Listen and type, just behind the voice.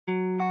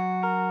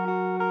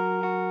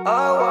I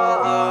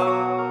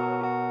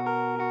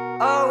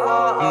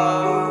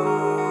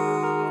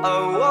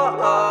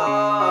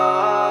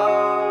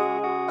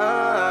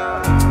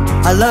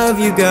love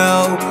you,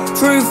 girl,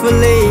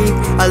 truthfully.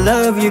 I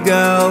love you,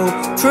 girl,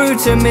 true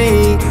to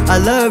me. I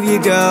love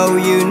you, girl,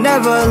 you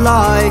never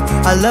lie.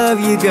 I love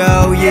you,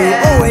 girl, you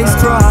always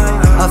try.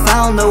 I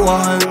found the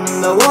one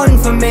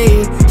for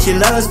me. She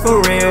loves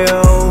for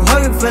real,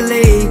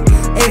 hopefully.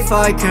 If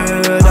I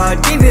could,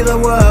 I'd give you the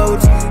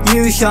world.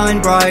 You shine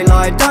bright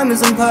like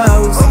diamonds and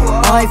pearls.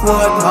 I've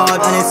worked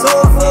hard and it's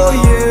all for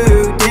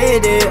you.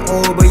 Did it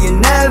all but you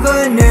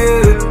never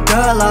knew.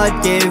 Girl,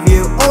 I'd give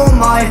you all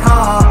my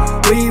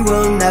heart. We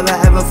will never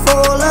ever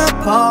fall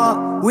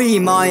apart. We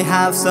might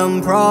have some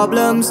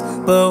problems,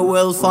 but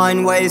we'll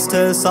find ways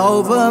to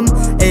solve them.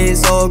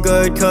 It's all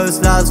good cause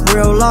that's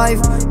real life.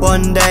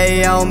 One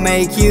day I'll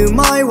make you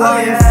my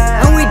wife.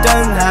 And we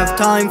don't have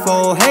time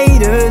for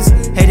haters.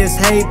 Haters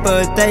hate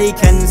but they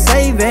can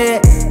save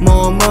it.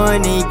 More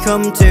money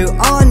come to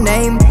our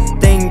name.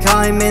 Think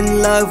I'm in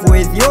love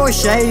with your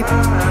shape.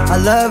 I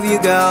love you,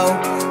 girl,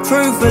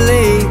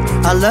 truthfully.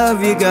 I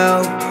love you,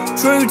 girl,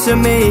 true to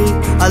me.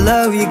 I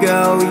love you,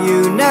 girl,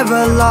 you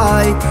never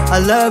lie. I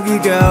love you,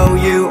 girl,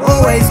 you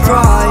always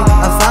try.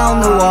 I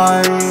found the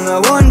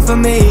one for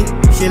me.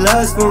 She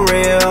loves for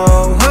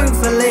real,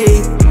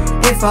 hopefully.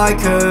 If I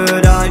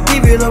could, I'd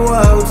give you the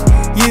world.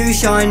 You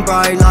shine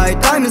bright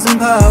like diamonds and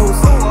pearls.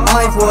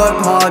 I've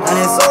worked hard and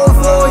it's all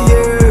for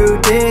you.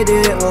 Did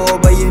it all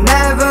but you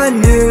never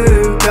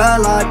knew.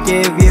 Girl, I'd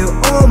give you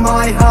all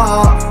my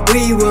heart.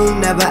 We will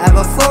never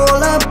ever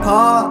fall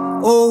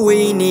apart. All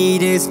we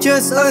need is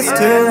just us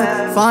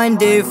two. Find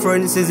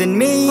differences in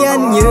me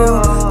and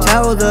you.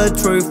 Tell the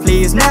truth,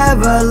 please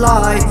never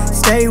lie.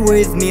 Stay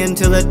with me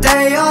until the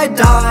day I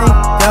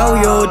die. Girl,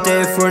 you're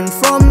different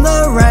from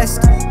the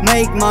rest.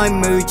 Make my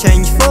mood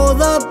change for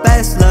the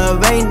best.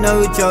 Love ain't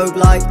no joke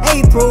like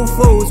April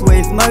Fools.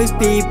 With most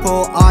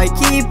people I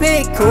keep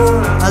it cool.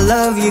 I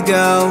love you,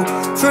 girl,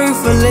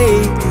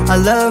 truthfully. I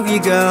love you,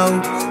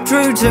 girl,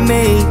 true to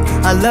me.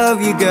 I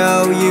love you,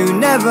 girl, you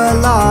never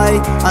lie.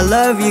 I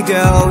love you,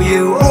 girl,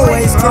 you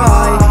always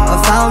try.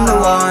 I found the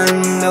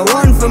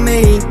one for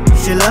me.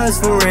 She loves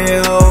for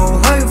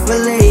real,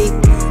 hopefully.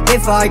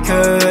 If I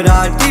could,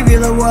 I'd give you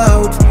the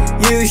world.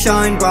 You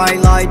shine bright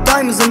like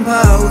diamonds and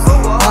pearls.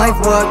 I've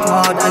worked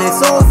hard and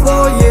it's all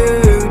for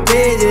you.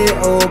 Did it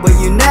all but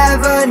you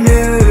never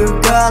knew.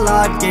 Girl,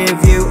 I'd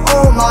give you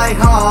all my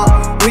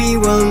heart. We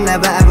will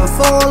never ever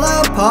fall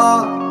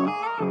apart.